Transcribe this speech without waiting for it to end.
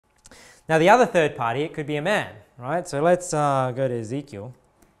Now the other third party, it could be a man, right? So let's go to Ezekiel.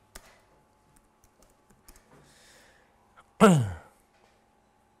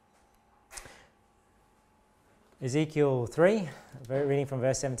 Ezekiel 3, reading from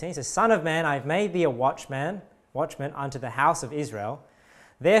verse 17, it says, Son of man, I have made thee a watchman unto the house of Israel.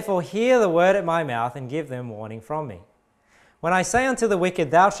 Therefore hear the word at my mouth, and give them warning from me. When I say unto the wicked,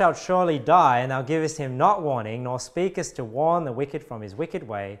 thou shalt surely die, and thou givest him not warning, nor speakest to warn the wicked from his wicked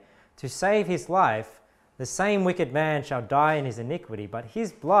way, to save his life, the same wicked man shall die in his iniquity, but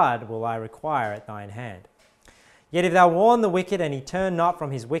his blood will I require at thine hand. Yet if thou warn the wicked, and he turn not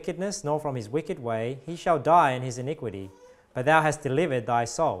from his wickedness, nor from his wicked way, he shall die in his iniquity, but thou hast delivered thy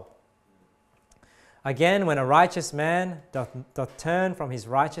soul. Again, when a righteous man doth turn from his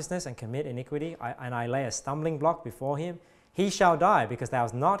righteousness and commit iniquity, and I lay a stumbling block before him, he shall die, because thou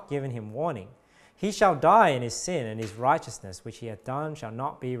hast not given him warning. He shall die in his sin, and his righteousness which he hath done shall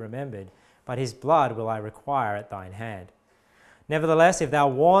not be remembered, but his blood will I require at thine hand. Nevertheless, if thou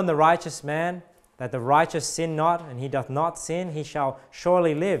warn the righteous man, that the righteous sin not, and he doth not sin, he shall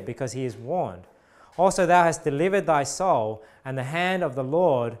surely live, because he is warned. Also thou hast delivered thy soul, and the hand of the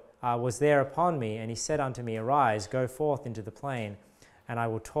Lord was there upon me, and he said unto me, Arise, go forth into the plain, and I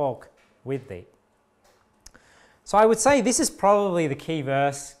will talk with thee. So I would say this is probably the key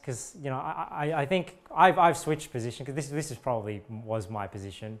verse, because I think I've switched position, because this is probably was my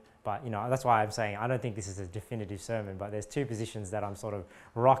position, but that's why I'm saying I don't think this is a definitive sermon, but there's two positions that I'm sort of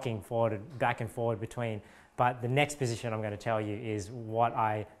rocking forward, back and forward between. But the next position I'm going to tell you is what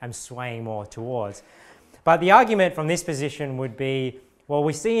I am swaying more towards. But the argument from this position would be, well,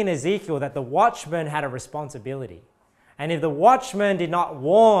 we see in Ezekiel that the watchman had a responsibility. And if the watchman did not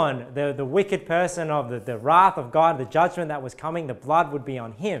warn the wicked person of the wrath of God, the judgment that was coming, the blood would be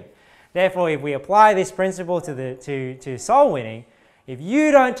on him. Therefore, if we apply this principle to soul winning, if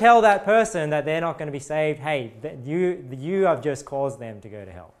you don't tell that person that they're not going to be saved, hey, you have just caused them to go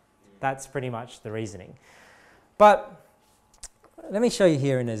to hell. That's pretty much the reasoning. But let me show you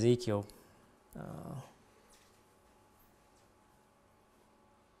here in Ezekiel.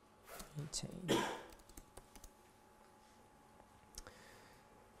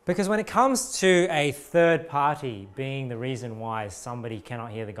 Because when it comes to a third party being the reason why somebody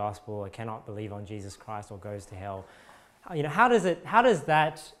cannot hear the gospel or cannot believe on Jesus Christ or goes to hell, how is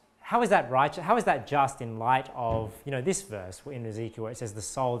that righteous? How is that just in light of this verse in Ezekiel where it says, "The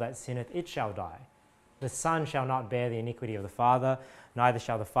soul that sinneth, it shall die. The son shall not bear the iniquity of the father, neither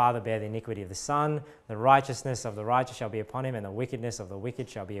shall the father bear the iniquity of the son. The righteousness of the righteous shall be upon him, and the wickedness of the wicked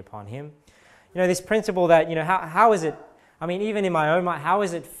shall be upon him." This principle that how is it? I mean, even in my own mind, how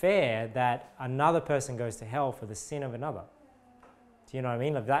is it fair that another person goes to hell for the sin of another? Do you know what I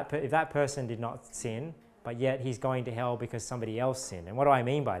mean? If that person did not sin, but yet he's going to hell because somebody else sinned. And what do I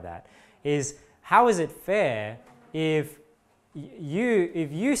mean by that? Is how is it fair if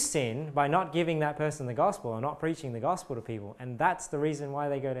you sin by not giving that person the gospel or not preaching the gospel to people, and that's the reason why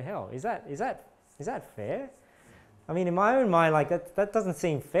they go to hell? Is that fair? I mean, in my own mind, like that doesn't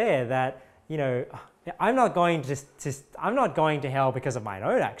seem fair. That I'm not going to hell because of my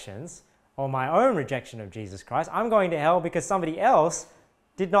own actions or my own rejection of Jesus Christ. I'm going to hell because somebody else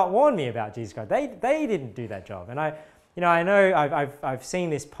did not warn me about Jesus Christ. They didn't do that job. And I know I've seen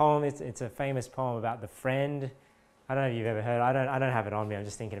this poem. It's a famous poem about the friend. I don't know if you've ever heard. I don't have it on me. I'm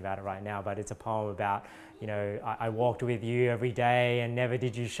just thinking about it right now. But it's a poem about I walked with you every day and never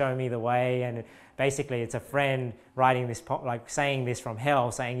did you show me the way. And basically, it's a friend writing this poem, like saying this from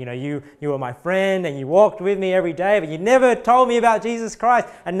hell, saying you were my friend and you walked with me every day, but you never told me about Jesus Christ,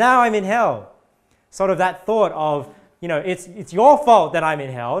 and now I'm in hell. Sort of that thought of it's your fault that I'm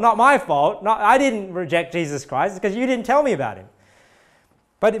in hell, not my fault. I didn't reject Jesus Christ because you didn't tell me about him.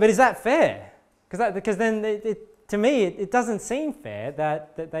 But is that fair? Because then to me it doesn't seem fair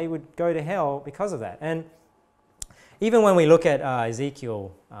that they would go to hell because of that. And even when we look at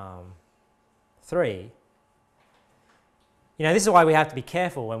Ezekiel 3, this is why we have to be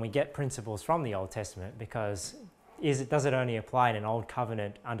careful when we get principles from the Old Testament, because does it only apply in an Old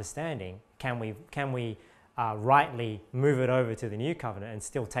Covenant understanding? Can we rightly move it over to the New Covenant and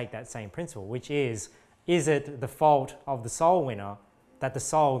still take that same principle, which is it the fault of the soul winner that the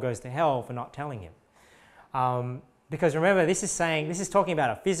soul goes to hell for not telling him? Because remember, this is talking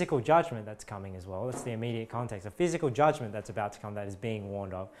about a physical judgment that's coming as well. That's the immediate context. A physical judgment that's about to come that is being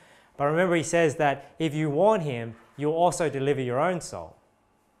warned of. But remember, he says that if you warn him, you'll also deliver your own soul.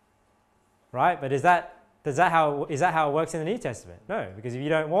 Right? But is that how it works in the New Testament? No, because if you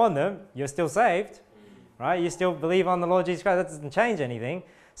don't warn them, you're still saved. Right? You still believe on the Lord Jesus Christ. That doesn't change anything.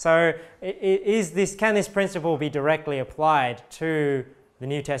 So can this principle be directly applied to the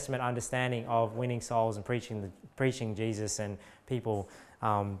New Testament understanding of winning souls and preaching Jesus and people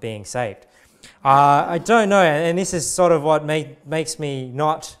being saved. I don't know, and this is sort of what makes me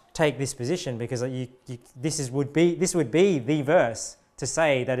not take this position, because this would be the verse to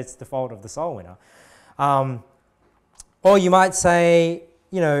say that it's the fault of the soul winner. Or you might say,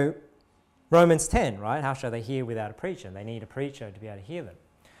 Romans 10, right? How shall they hear without a preacher? They need a preacher to be able to hear them.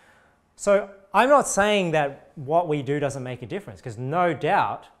 So I'm not saying that what we do doesn't make a difference, because no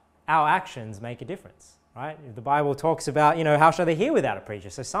doubt our actions make a difference, right? The Bible talks about, how shall they hear without a preacher?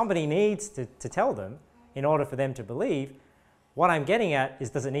 So somebody needs to tell them in order for them to believe. What I'm getting at is,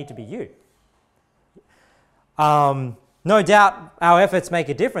 does it need to be you? No doubt our efforts make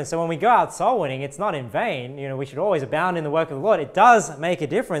a difference. So when we go out soul winning, it's not in vain. We should always abound in the work of the Lord. It does make a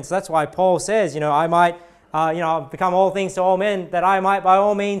difference. That's why Paul says, I might, become all things to all men, that I might by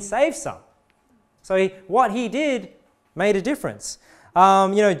all means save some. So what he did made a difference.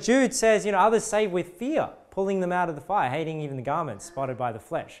 Jude says, others save with fear, pulling them out of the fire, hating even the garments spotted by the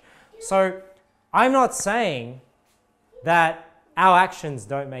flesh. So I'm not saying that our actions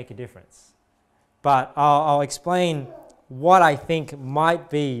don't make a difference, but I'll explain what I think might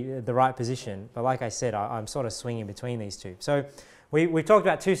be the right position. But like I said, I'm sort of swinging between these two. So we've talked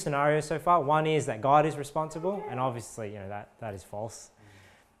about two scenarios so far. One is that God is responsible, and obviously that is false.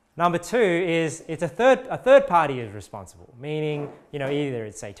 Number two is it's a third party is responsible, meaning either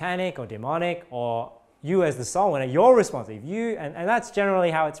it's satanic or demonic, or you as the soul winner, you're responsible. And that's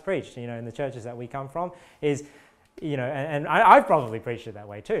generally how it's preached, in the churches that we come from, is and I've probably preached it that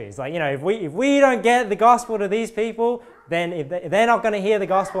way too. It's like, if we don't get the gospel to these people, then if they're not going to hear the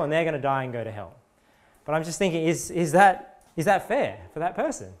gospel and they're going to die and go to hell. But I'm just thinking, is that fair for that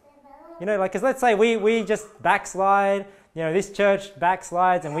person? Because let's say we just backslide, this church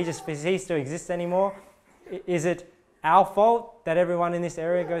backslides and we just cease to exist anymore. Is it our fault that everyone in this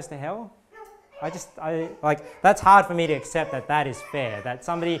area goes to hell? That's hard for me to accept that is fair, that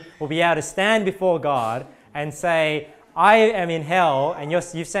somebody will be able to stand before God and say, I am in hell and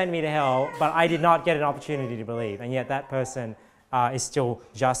you've sent me to hell, but I did not get an opportunity to believe, and yet that person is still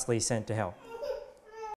justly sent to hell.